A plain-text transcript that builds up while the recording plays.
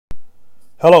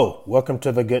Hello, welcome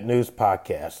to the Good News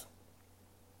Podcast.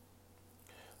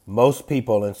 Most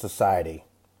people in society,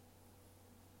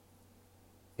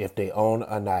 if they own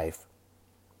a knife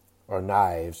or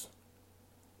knives,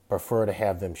 prefer to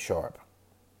have them sharp.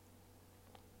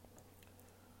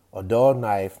 A dull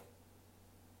knife,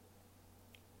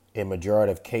 in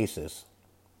majority of cases,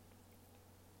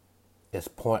 is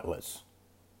pointless.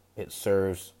 It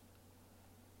serves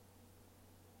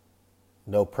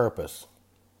no purpose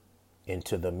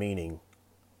into the meaning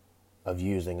of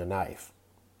using a knife.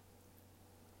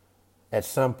 At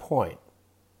some point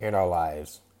in our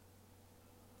lives,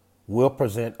 we'll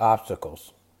present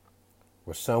obstacles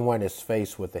where someone is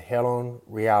faced with the head-on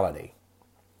reality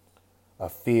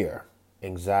of fear,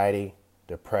 anxiety,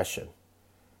 depression,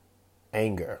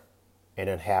 anger, and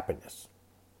unhappiness.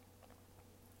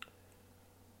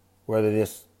 Whether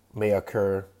this may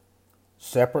occur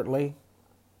separately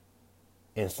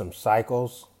in some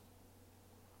cycles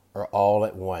or all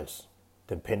at once,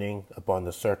 depending upon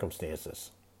the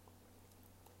circumstances.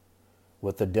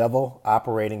 With the devil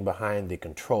operating behind the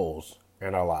controls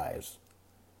in our lives,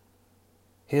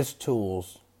 his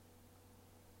tools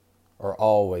are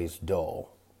always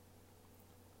dull.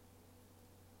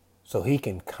 So he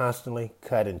can constantly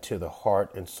cut into the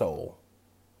heart and soul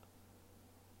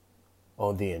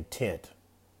on the intent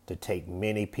to take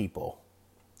many people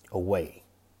away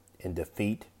in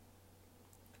defeat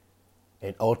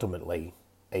and ultimately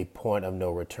a point of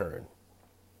no return.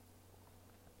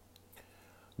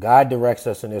 God directs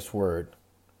us in His Word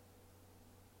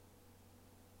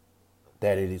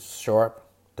that it is sharp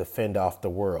to fend off the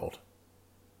world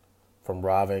from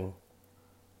robbing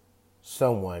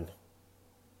someone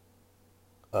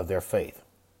of their faith,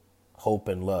 hope,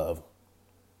 and love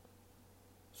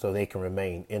so they can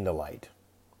remain in the light.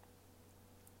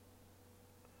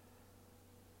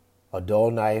 A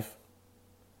dull knife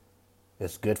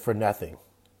is good for nothing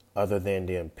other than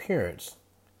the appearance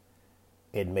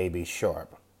it may be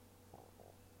sharp.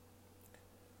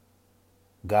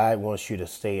 God wants you to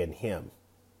stay in Him,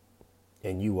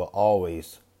 and you will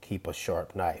always keep a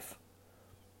sharp knife.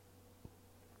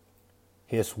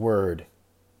 His Word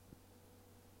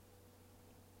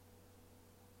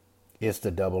is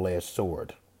the double-edged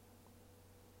sword.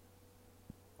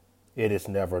 It is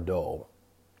never dull.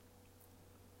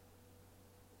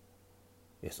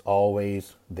 It's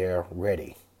always there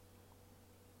ready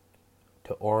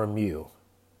to arm you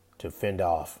to fend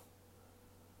off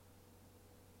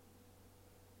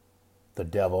the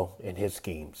devil and his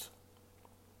schemes.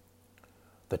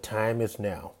 The time is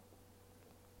now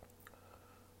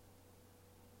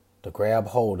to grab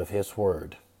hold of His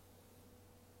Word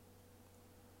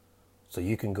so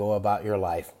you can go about your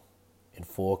life in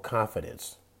full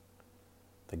confidence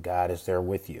that God is there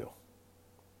with you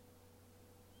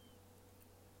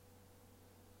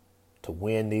to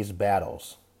win these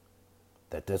battles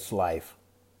that this life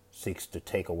seeks to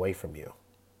take away from you.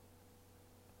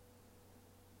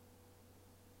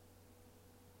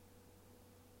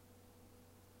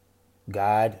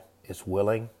 God is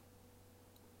willing,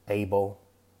 able,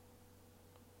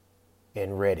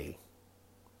 and ready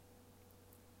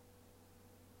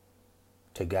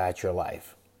to guide your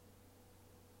life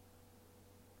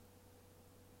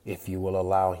if you will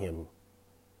allow Him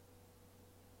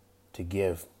to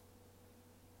give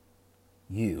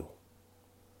you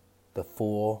the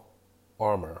full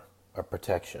armor of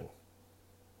protection.